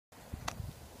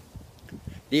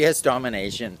DS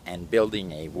domination and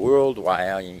building a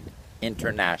worldwide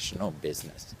international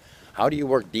business. How do you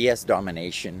work DS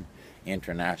domination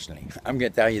internationally? I'm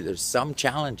going to tell you there's some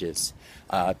challenges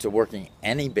to working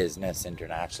any business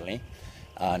internationally,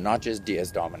 not just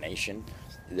DS domination.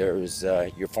 There's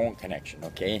your phone connection,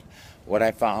 okay? What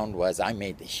I found was I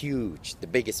made the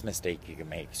biggest mistake you can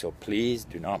make. So please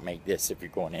do not make this if you're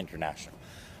going international,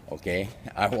 okay?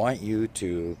 I want you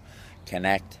to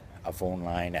connect a phone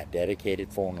line, a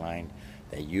dedicated phone line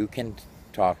that you can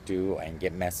talk to and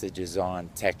get messages on,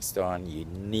 text on. You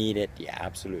need it. You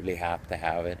absolutely have to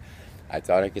have it. I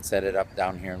thought I could set it up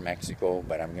down here in Mexico,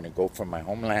 but I'm going to go from my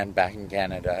homeland back in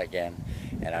Canada again.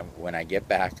 And when I get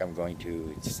back, I'm going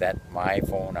to set my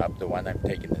phone up, the one I'm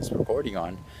taking this recording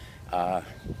on,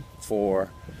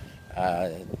 for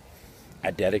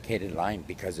a dedicated line,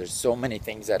 because there's so many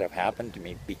things that have happened to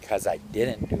me because I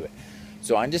didn't do it.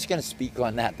 So I'm just going to speak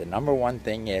on that. The number one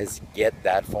thing is get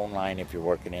that phone line if you're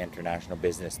working in international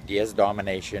business. DS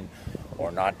domination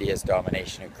or not DS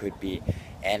domination. It could be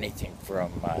anything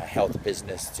from health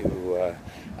business to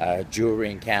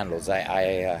jewelry and candles. I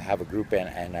have a group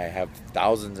and I have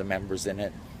thousands of members in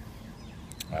it,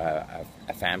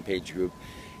 a fan page group.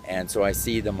 And so I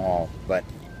see them all. But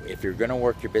if you're going to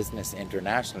work your business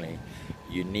internationally,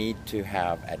 you need to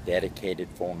have a dedicated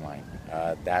phone line.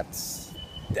 That's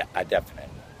a definite.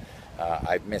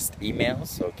 I've missed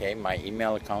emails, okay? My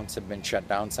email accounts have been shut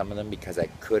down, some of them, because I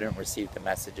couldn't receive the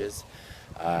messages.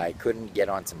 I couldn't get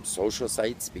on some social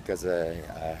sites because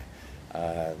the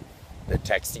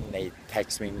texting, they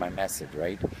text me my message,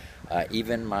 right?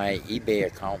 Even my eBay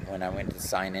account, when I went to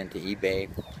sign into eBay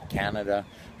Canada,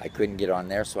 I couldn't get on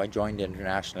there, so I joined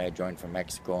internationally. I joined from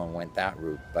Mexico and went that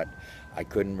route, but I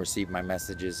couldn't receive my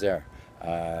messages there.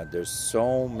 There's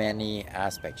so many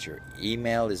aspects. Your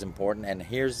email is important, and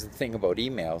here's the thing about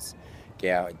emails.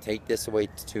 Okay, I'll take this away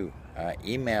too.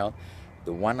 Email,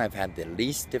 the one I've had the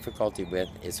least difficulty with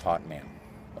is Hotmail.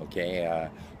 Okay,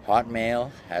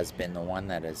 Hotmail has been the one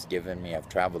that has given me. I've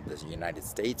traveled the United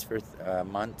States for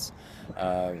months,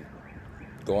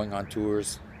 going on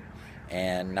tours,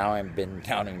 and now I've been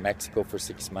down in Mexico for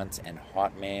 6 months, and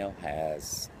Hotmail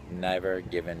has never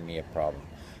given me a problem.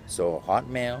 So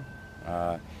Hotmail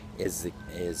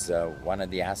is one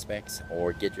of the aspects,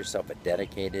 or get yourself a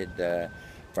dedicated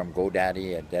from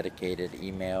GoDaddy, a dedicated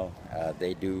email.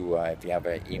 They do, if you have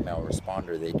an email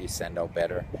responder, they do send out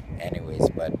better anyways,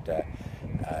 but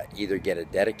either get a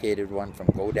dedicated one from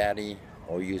GoDaddy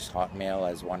or use Hotmail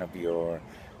as one of your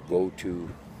go-to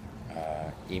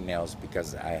emails,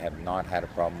 because I have not had a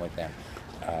problem with them.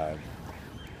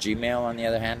 Gmail, on the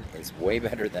other hand, is way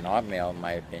better than Hotmail in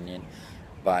my opinion,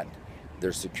 but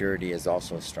their security is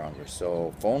also stronger.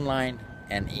 So phone line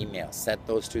and email, set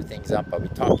those two things up. I'll be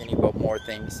talking about more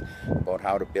things about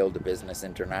how to build a business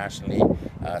internationally,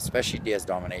 especially DS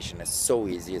domination. Is so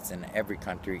easy. It's in every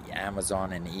country,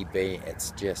 Amazon and eBay.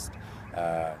 It's just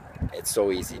it's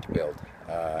so easy to build.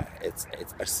 It's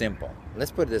simple.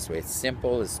 Let's put it this way: it's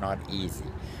simple. It's not easy.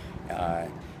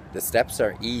 The steps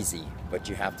are easy, but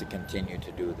you have to continue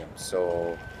to do them.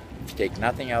 So if you take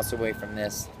nothing else away from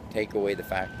this, take away the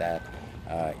fact that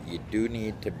you do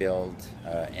need to build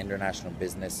international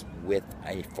business with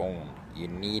a phone. You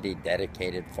need a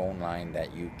dedicated phone line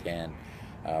that you can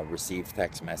receive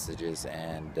text messages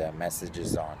and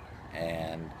messages on.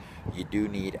 And you do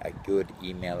need a good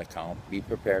email account. Be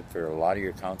prepared for a lot of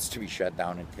your accounts to be shut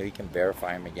down until you can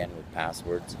verify them again with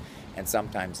passwords. And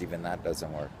sometimes even that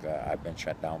doesn't work. I've been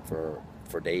shut down for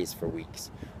days, for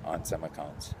weeks on some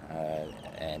accounts.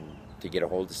 And to get a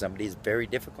hold of somebody is very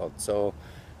difficult. So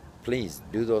please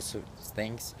do those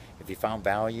things. If you found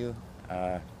value,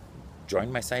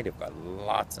 join my site. I've got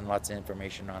lots and lots of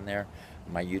information on there.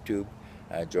 My YouTube,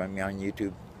 join me on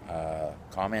YouTube.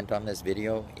 Comment on this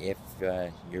video if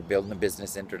you're building a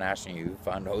business internationally. You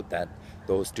found out that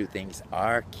those two things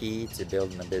are key to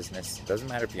building a business. Doesn't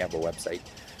matter if you have a website,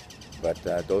 but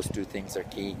those two things are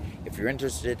key. If you're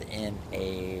interested in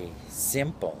a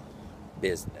simple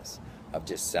business of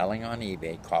just selling on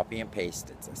eBay, copy and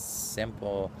paste, it's a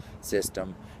simple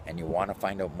system, and you want to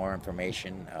find out more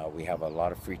information, we have a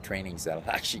lot of free trainings that'll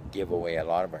actually give away a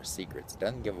lot of our secrets. It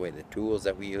doesn't give away the tools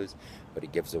that we use, but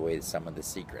it gives away some of the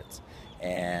secrets.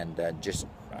 And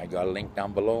I got a link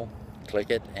down below.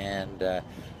 Click it, and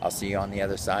I'll see you on the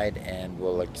other side, and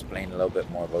we'll explain a little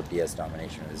bit more about DS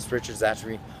domination. This is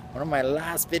Szachury, one of my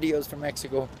last videos from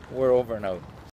Mexico. We're over and out.